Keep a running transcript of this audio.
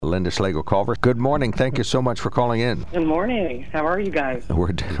Linda Slagle-Culver, good morning. Thank you so much for calling in. Good morning. How are you guys?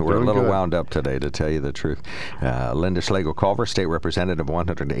 We're a little wound up today, to tell you the truth. Linda Slagle-Culver, State Representative,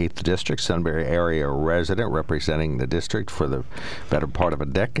 108th District, Sunbury area resident, representing the district for the better part of a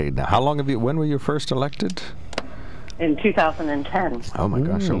decade now. When were you first elected? In 2010. Oh my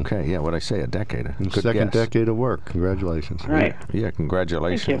gosh, okay. Yeah, what'd I say, a decade? Second decade of work. Congratulations. Right. Yeah,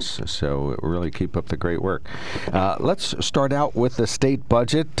 congratulations. So really keep up the great work. Let's start out with the state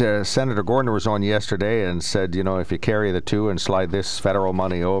budget. Senator Gordon was on yesterday and said, if you carry the two and slide this federal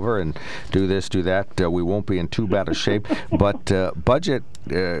money over and do this, do that, we won't be in too bad a shape. But budget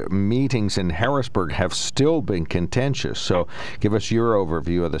meetings in Harrisburg have still been contentious. So give us your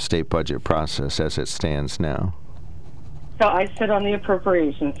overview of the state budget process as it stands now. So I sit on the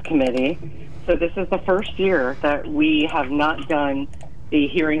Appropriations Committee. So this is the first year that we have not done the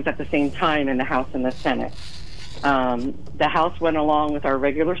hearings at the same time in the House and the Senate. The House went along with our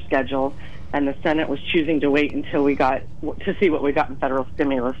regular schedule, and the Senate was choosing to wait until we got to see what we got in federal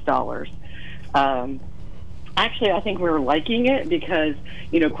stimulus dollars. Actually, I think we were liking it because,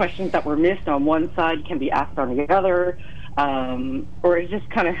 questions that were missed on one side can be asked on the other, or it just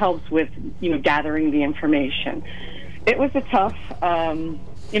kind of helps with, gathering the information. It was a tough,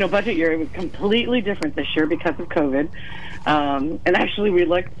 budget year. It was completely different this year because of COVID. And actually, we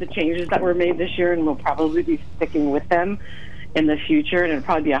liked the changes that were made this year, and we'll probably be sticking with them in the future. And it'll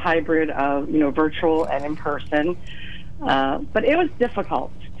probably be a hybrid of, virtual and in person. But it was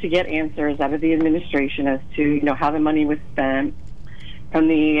difficult to get answers out of the administration as to, how the money was spent. From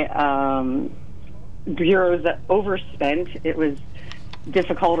the bureaus that overspent, it was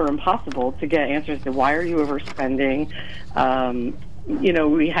difficult or impossible to get answers to why are you overspending.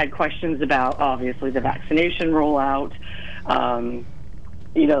 We had questions about, obviously, the vaccination rollout,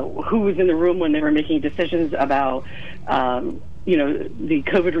 who was in the room when they were making decisions about, the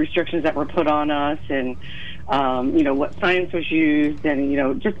COVID restrictions that were put on us, and, what science was used,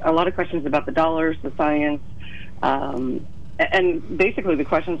 and, just a lot of questions about the dollars, the science, and basically the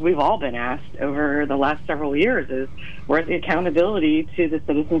questions we've all been asked over the last several years is, where's the accountability to the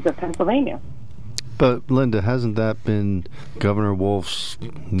citizens of Pennsylvania? But, Linda, hasn't that been Governor Wolf's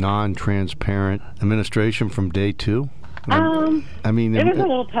non-transparent administration from day two? It was a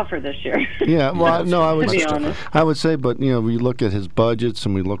little tougher this year. Yeah, well, no, I would be honest. I would say, but we look at his budgets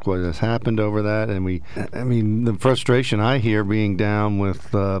and we look what has happened over that, and the frustration I hear being down with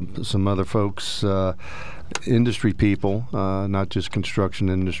some other folks, industry people, not just construction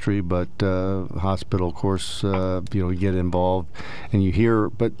industry, but hospital, of course. You get involved, and you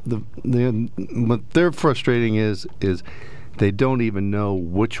hear, but what they're frustrating is they don't even know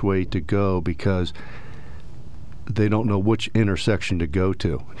which way to go because they don't know which intersection to go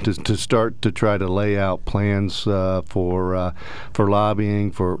to start to try to lay out plans for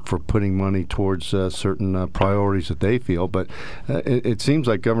lobbying, for putting money towards certain priorities that they feel. But it seems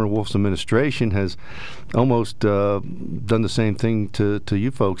like Governor Wolf's administration has almost done the same thing to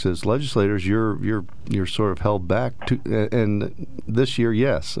you folks as legislators. You're sort of held back to, and this year,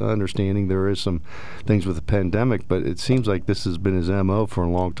 yes, understanding there is some things with the pandemic, but it seems like this has been his MO for a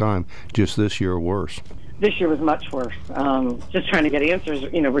long time. Just this year, worse. This year was much worse. Just trying to get answers,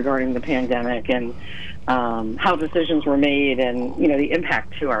 regarding the pandemic and how decisions were made, and the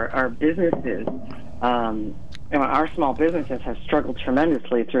impact to our businesses. Our small businesses have struggled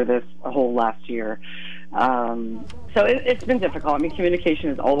tremendously through this whole last year. So it's been difficult. Communication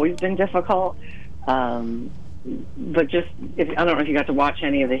has always been difficult. But I don't know if you got to watch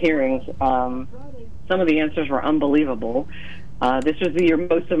any of the hearings. Some of the answers were unbelievable. This was the year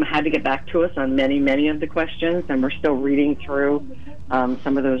most of them had to get back to us on many, many of the questions, and we're still reading through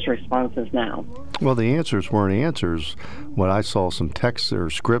some of those responses now. Well, the answers weren't answers. When I saw some texts or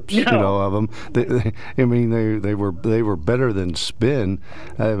scripts, of them, they were better than spin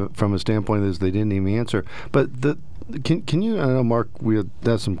from a standpoint as they didn't even answer. But can you? I know, Mark, we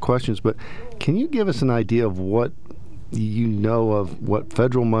have some questions, but can you give us an idea of what of what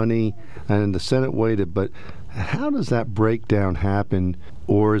federal money and the Senate waited, but how does that breakdown happen,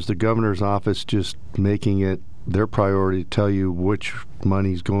 or is the governor's office just making it their priority to tell you which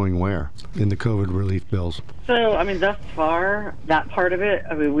money's going where in the COVID relief bills? So, thus far, that part of it,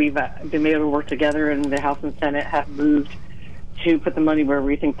 we've been able to work together, and the House and Senate have moved to put the money where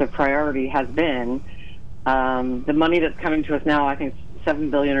we think the priority has been. The money that's coming to us now, I think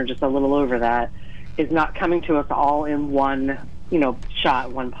 $7 billion or just a little over that, is not coming to us all in one,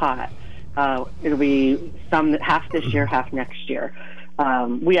 shot, one pot. It'll be half this year, half next year.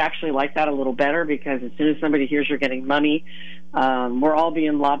 We actually like that a little better because as soon as somebody hears you're getting money, we're all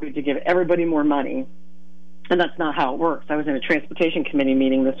being lobbied to give everybody more money. And that's not how it works. I was in a transportation committee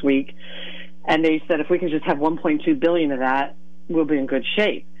meeting this week, and they said if we can just have $1.2 billion of that, we'll be in good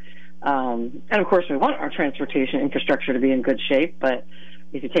shape. And of course, we want our transportation infrastructure to be in good shape. But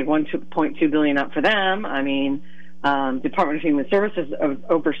if you take $1.2 billion up for them, I mean, Department of Human Services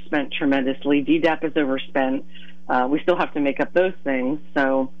overspent tremendously. DDAP is overspent. We still have to make up those things.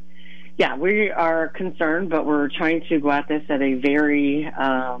 So, yeah, we are concerned, but we're trying to go at this at a very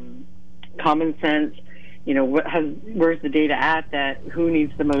common sense. You know, where's the data at that who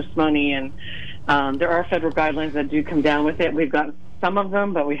needs the most money? And there are federal guidelines that do come down with it. We've gotten some of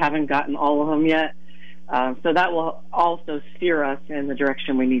them, but we haven't gotten all of them yet. So that will also steer us in the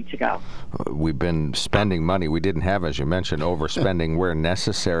direction we need to go. We've been spending money we didn't have, as you mentioned, overspending where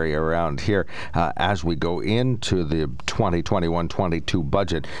necessary around here. As we go into the 2021-22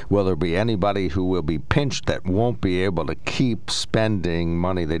 budget, will there be anybody who will be pinched that won't be able to keep spending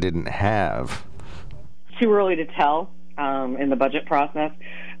money they didn't have? Too early to tell in the budget process.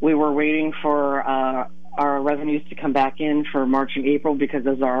 We were waiting for our revenues to come back in for March and April because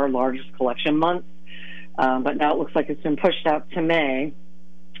those are our largest collection months. But now it looks like it's been pushed out to May.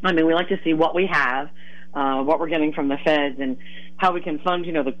 I mean, we like to see what we have, what we're getting from the feds, and how we can fund,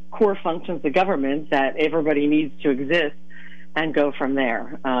 you know, the core functions of government that everybody needs to exist, and go from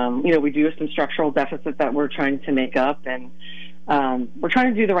there. You know, we do have some structural deficit that we're trying to make up, and we're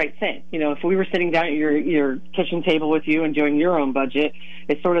trying to do the right thing. You know, if we were sitting down at your kitchen table with you and doing your own budget,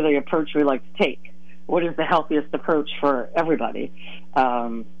 it's sort of the approach we like to take. What is the healthiest approach for everybody?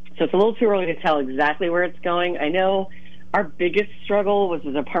 So it's a little too early to tell exactly where it's going. I know our biggest struggle was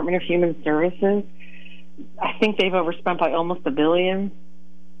the Department of Human Services. I think they've overspent by almost $1 billion.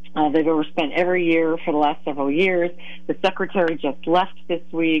 They've overspent every year for the last several years. The secretary just left this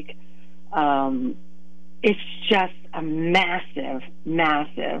week. It's just a massive,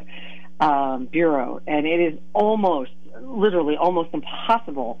 massive bureau, and it is literally almost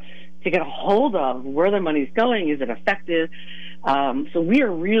impossible to get a hold of where the money's going. Is it effective? So we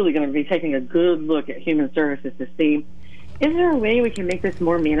are really going to be taking a good look at human services to see, is there a way we can make this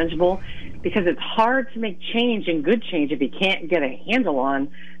more manageable? Because it's hard to make change and good change if you can't get a handle on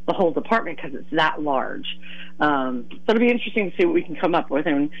the whole department because it's that large. So it'll be interesting to see what we can come up with.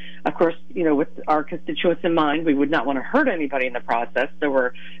 And, of course, you know, with our constituents in mind, we would not want to hurt anybody in the process. So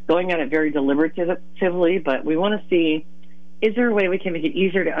we're going at it very deliberatively, but we want to see, is there a way we can make it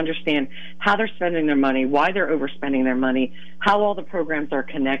easier to understand how they're spending their money, why they're overspending their money, how all the programs are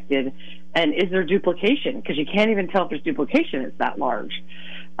connected, and is there duplication? Because you can't even tell if there's duplication. It's that large.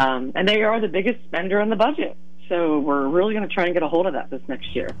 And they are the biggest spender in the budget. So we're really going to try and get a hold of that this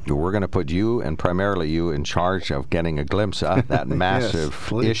next year. We're going to put you, and primarily you, in charge of getting a glimpse of that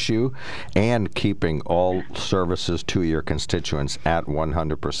massive issue and keeping all services to your constituents at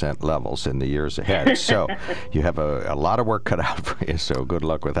 100% levels in the years ahead. So you have a lot of work cut out for you, so good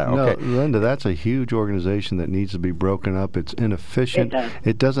luck with that. Okay. No, Linda, that's a huge organization that needs to be broken up. It's inefficient.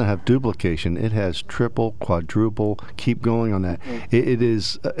 It doesn't have duplication. It has triple, quadruple. Keep going on that.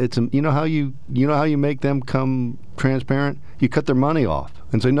 Mm-hmm. You know how you make them come transparent? You cut their money off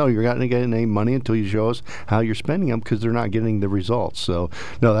and say, no, you're not going to get any money until you show us how you're spending them, because they're not getting the results. So,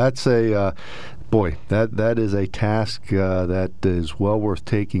 no, that's that is a task that is well worth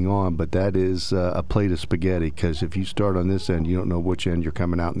taking on, but that is a plate of spaghetti, because if you start on this end, you don't know which end you're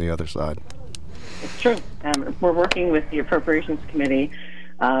coming out on the other side. It's true. We're working with the Appropriations Committee.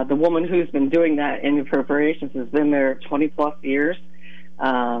 The woman who's been doing that in appropriations has been there 20-plus years.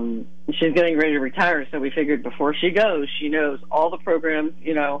 She's getting ready to retire, so we figured before she goes, she knows all the programs,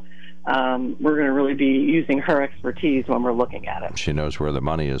 you know. We're going to really be using her expertise when we're looking at it. She knows where the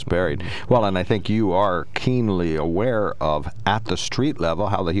money is buried. Well, and I think you are keenly aware of, at the street level,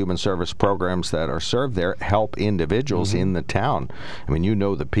 how the human service programs that are served there help individuals in the town. I mean, you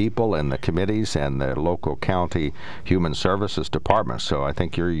know the people and the committees and the local county human services departments, so I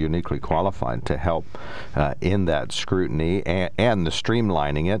think you're uniquely qualified to help in that scrutiny and the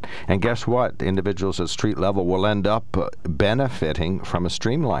streamlining it. And guess what? Individuals at street level will end up benefiting from a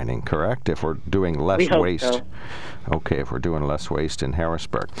streamlining, correct? If we're doing less waste. So. Okay, if we're doing less waste in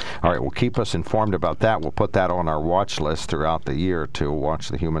Harrisburg. All right, well, keep us informed about that. We'll put that on our watch list throughout the year to watch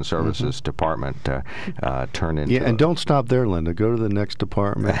the Human Services Department turn into. Yeah, and don't stop there, Linda. Go to the next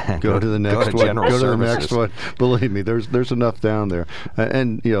department. Go to the next one. General Go to the Services. next one. Believe me, there's enough down there.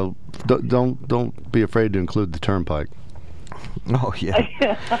 And you know, don't be afraid to include the turnpike. Oh,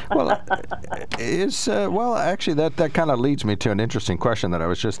 yeah. Well, actually, that kind of leads me to an interesting question that I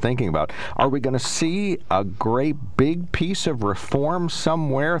was just thinking about. Are we going to see a great big piece of reform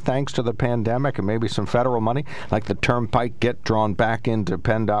somewhere thanks to the pandemic and maybe some federal money, like the Turnpike get drawn back into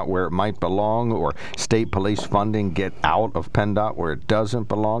PennDOT where it might belong, or state police funding get out of PennDOT where it doesn't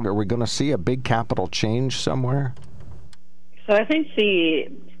belong? Are we going to see a big capital change somewhere? So I think the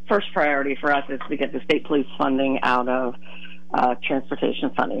first priority for us is to get the state police funding out of transportation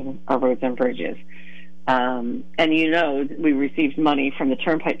funding of roads and bridges. And we received money from the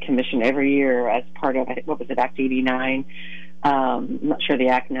Turnpike Commission every year as part of, what was it, Act 89? I'm not sure the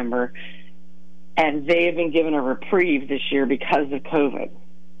act number. And they have been given a reprieve this year because of COVID.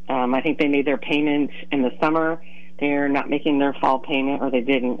 I think they made their payment in the summer. They're not making their fall payment, or they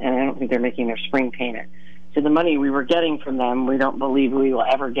didn't, and I don't think they're making their spring payment. So the money we were getting from them, we don't believe we will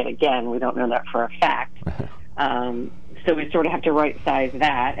ever get again. We don't know that for a fact. So we sort of have to right-size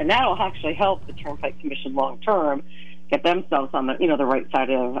that, and that will actually help the Turnpike Commission long-term get themselves on the right side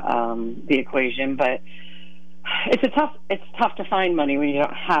of the equation. But it's tough to find money when you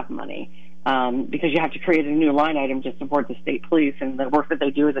don't have money, because you have to create a new line item to support the state police, and the work that they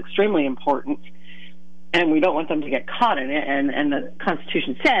do is extremely important, and we don't want them to get caught in it. And the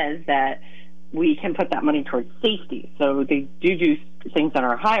Constitution says that we can put that money towards safety. So they do things on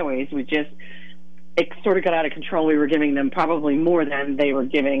our highways. It sort of got out of control. We were giving them probably more than they were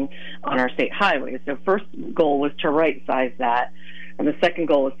giving on our state highways. So first goal was to right-size that, and the second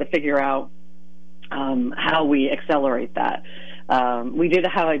goal was to figure out how we accelerate that. We did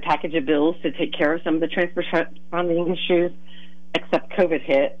have a package of bills to take care of some of the transportation funding issues, except COVID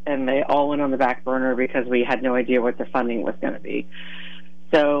hit, and they all went on the back burner because we had no idea what the funding was going to be.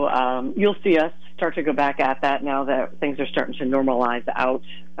 So you'll see us start to go back at that now that things are starting to normalize out.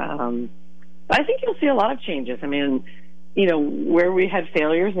 I think you'll see a lot of changes. I mean, where we had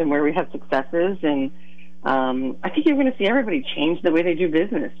failures and where we had successes, and I think you're going to see everybody change the way they do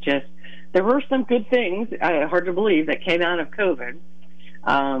business. Just there were some good things, hard to believe, that came out of COVID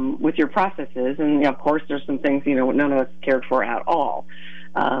with your processes, and of course there's some things none of us cared for at all.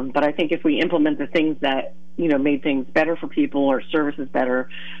 But I think if we implement the things that made things better for people or services better,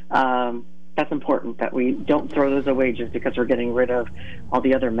 that's important, that we don't throw those away just because we're getting rid of all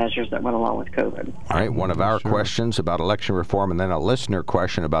the other measures that went along with COVID. All right, one of our questions about election reform, and then a listener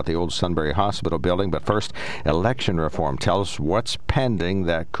question about the old Sunbury Hospital building. But first, election reform. Tell us what's pending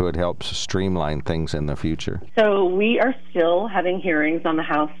that could help streamline things in the future. So we are still having hearings on the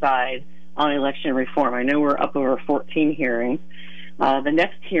House side on election reform. I know we're up over 14 hearings. The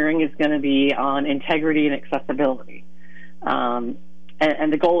next hearing is going to be on integrity and accessibility.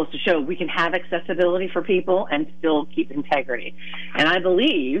 And the goal is to show we can have accessibility for people and still keep integrity. And I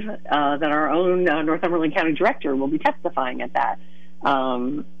believe that our own Northumberland County Director will be testifying at that.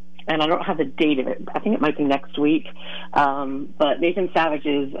 And I don't have the date of it. I think it might be next week. But Nathan Savage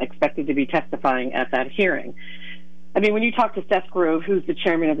is expected to be testifying at that hearing. I mean, when you talk to Seth Grove, who's the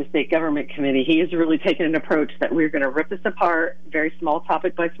chairman of the State Government Committee, he has really taken an approach that we're going to rip this apart, very small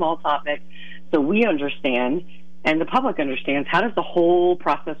topic by small topic, so we understand and the public understands how does the whole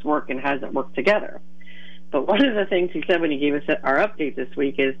process work and how does it work together. But one of the things he said when he gave us our update this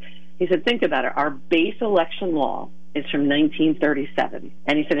week is, he said, think about it, our base election law is from 1937,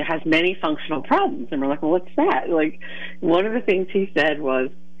 and he said it has many functional problems. And we're like, well, what's that? Like, one of the things he said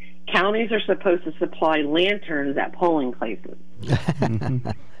was, counties are supposed to supply lanterns at polling places. Do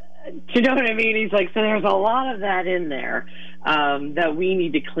you know what I mean? He's like, so there's a lot of that in there that we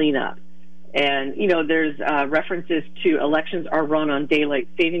need to clean up. And, there's references to elections are run on daylight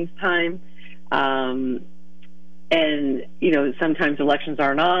savings time. And, sometimes elections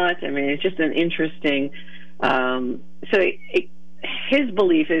are not. I mean, it's just an interesting... his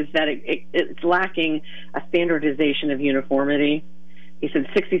belief is that it's lacking a standardization of uniformity. He said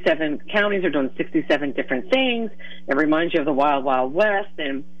 67 counties are doing 67 different things. It reminds you of the Wild Wild West.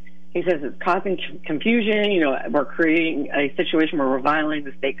 And he says it's causing confusion. We're creating a situation where we're violating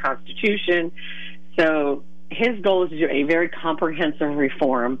the state constitution. So his goal is to do a very comprehensive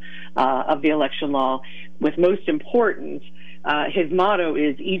reform of the election law, with most important, his motto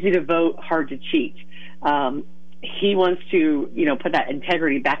is easy to vote, hard to cheat. He wants to, put that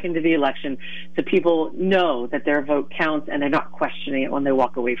integrity back into the election so people know that their vote counts and they're not questioning it when they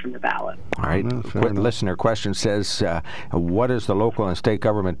walk away from the ballot. All right. Quick listener question says, what is the local and state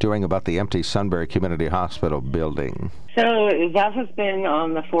government doing about the empty Sunbury Community Hospital building? So that has been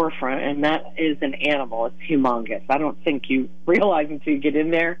on the forefront, and that is an animal. It's humongous. I don't think you realize until you get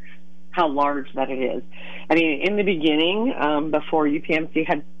in there how large that it is. I mean, in the beginning, before UPMC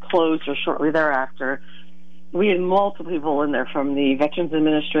had closed or shortly thereafter, we had multiple people in there, from the Veterans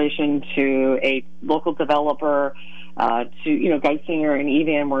Administration to a local developer to, Geisinger and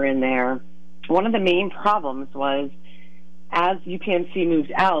EVAN were in there. One of the main problems was, as UPMC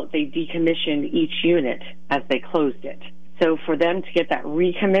moved out, they decommissioned each unit as they closed it. So for them to get that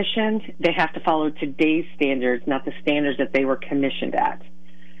recommissioned, they have to follow today's standards, not the standards that they were commissioned at.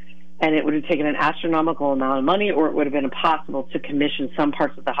 And it would have taken an astronomical amount of money, or it would have been impossible to commission some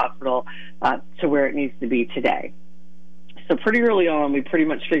parts of the hospital to where it needs to be today. So pretty early on, we pretty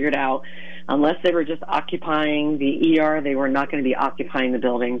much figured out, unless they were just occupying the ER, they were not going to be occupying the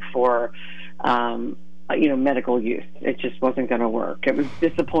building for, medical use. It just wasn't going to work. It was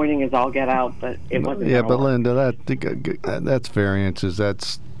disappointing as all get out, but it wasn't. Yeah, but work. Linda, that's variances.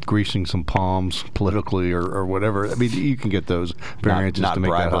 That's greasing some palms politically or whatever. I mean, you can get those variances not to make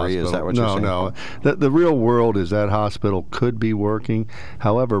bribery, that hospital. is that what you're saying? No. The real world is that hospital could be working.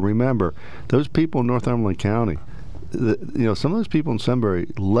 However, remember, those people in Northumberland County, some of those people in Sunbury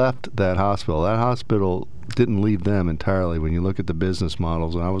left that hospital. That hospital didn't leave them entirely. When you look at the business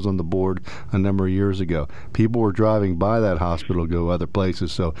models, and I was on the board a number of years ago, people were driving by that hospital to go other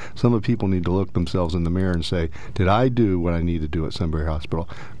places. So some of the people need to look themselves in the mirror and say, did I do what I need to do at Sunbury Hospital?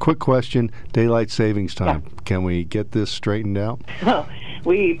 Quick question, daylight savings time. Yeah. Can we get this straightened out? So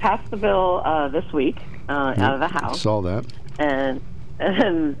we passed the bill this week out of the House. I saw that. And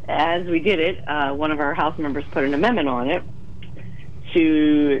as we did it, one of our House members put an amendment on it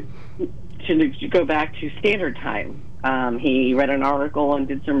to go back to standard time. He read an article and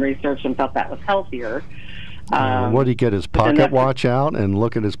did some research and felt that was healthier. What, did he get his pocket watch out and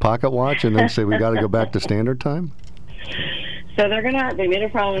look at his pocket watch and then say we got to go back to standard time? So they made a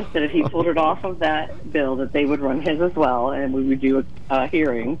promise that if he pulled it off of that bill, that they would run his as well, and we would do a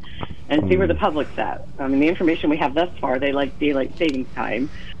hearing and see where the public's at. I mean, the information we have thus far, they like daylight savings time.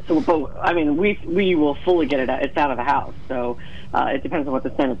 So, but I mean, we will fully get it out. It's out of the House, so it depends on what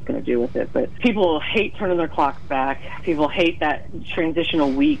the Senate's going to do with it. But people hate turning their clocks back. People hate that transitional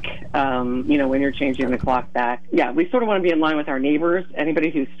week, when you're changing the clock back. Yeah, we sort of want to be in line with our neighbors.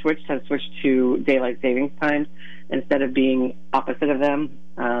 Anybody who's switched has switched to daylight savings times instead of being opposite of them.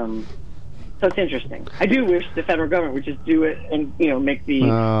 So it's interesting. I do wish the federal government would just do it and, make the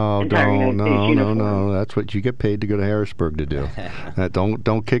entire United States uniform. No. That's what you get paid to go to Harrisburg to do.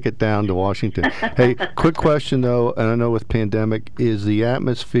 Don't kick it down to Washington. Hey, quick question, though, and I know with pandemic, is the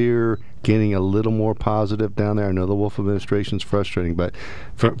atmosphere getting a little more positive down there? I know the Wolf administration's frustrating, but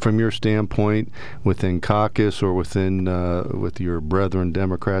from your standpoint, within caucus or within with your brethren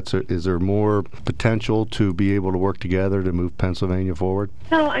Democrats, is there more potential to be able to work together to move Pennsylvania forward?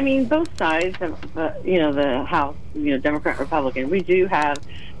 So, I mean, both sides of the House, Democrat, Republican, we do have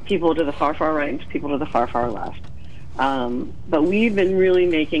people to the far right and people to the far left. But we've been really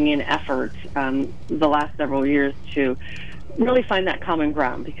making an effort the last several years to really find that common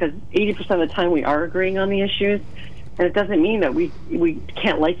ground, because 80% of the time we are agreeing on the issues, and it doesn't mean that we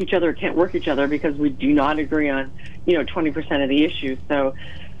can't like each other or can't work each other because we do not agree on 20% of the issues. So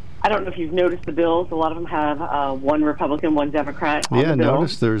I don't know if you've noticed the bills. A lot of them have one Republican, one Democrat on the bill.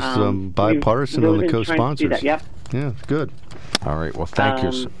 Notice there's bipartisan on the co-sponsors. Yep. Yeah, good. All right. Well, thank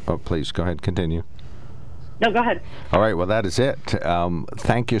you. Oh, please go ahead. Continue. No, go ahead. All right, well, that is it.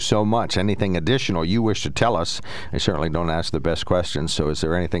 Thank you so much. Anything additional you wish to tell us? I certainly don't ask the best questions, so is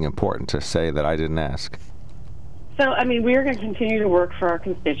there anything important to say that I didn't ask? So, I mean, we are going to continue to work for our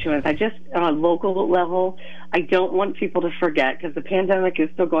constituents. On a local level, I don't want people to forget, because the pandemic is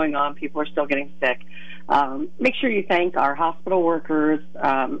still going on. People are still getting sick. Make sure you thank our hospital workers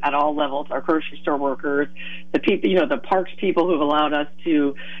at all levels, our grocery store workers, the people, the parks people who have allowed us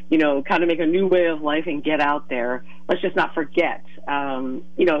to, kind of make a new way of life and get out there. Let's just not forget,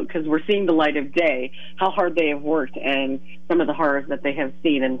 because we're seeing the light of day, how hard they have worked and some of the horrors that they have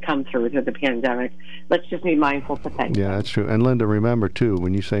seen and come through the pandemic. Let's just be mindful to thank them. Yeah, that's true. And Linda, remember, too,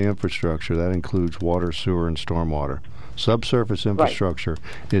 when you say infrastructure, that includes water, sewer, and stormwater. Subsurface infrastructure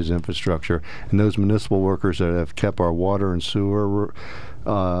is infrastructure, and those municipal workers that have kept our water and sewer,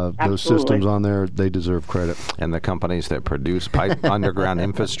 those systems on there, they deserve credit. And the companies that produce pipe underground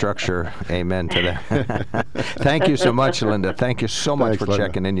infrastructure, amen to that. Thank you so much, Linda. Thank you so much for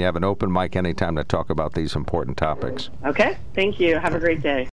checking in. You have an open mic anytime to talk about these important topics. Okay. Thank you. Have a great day.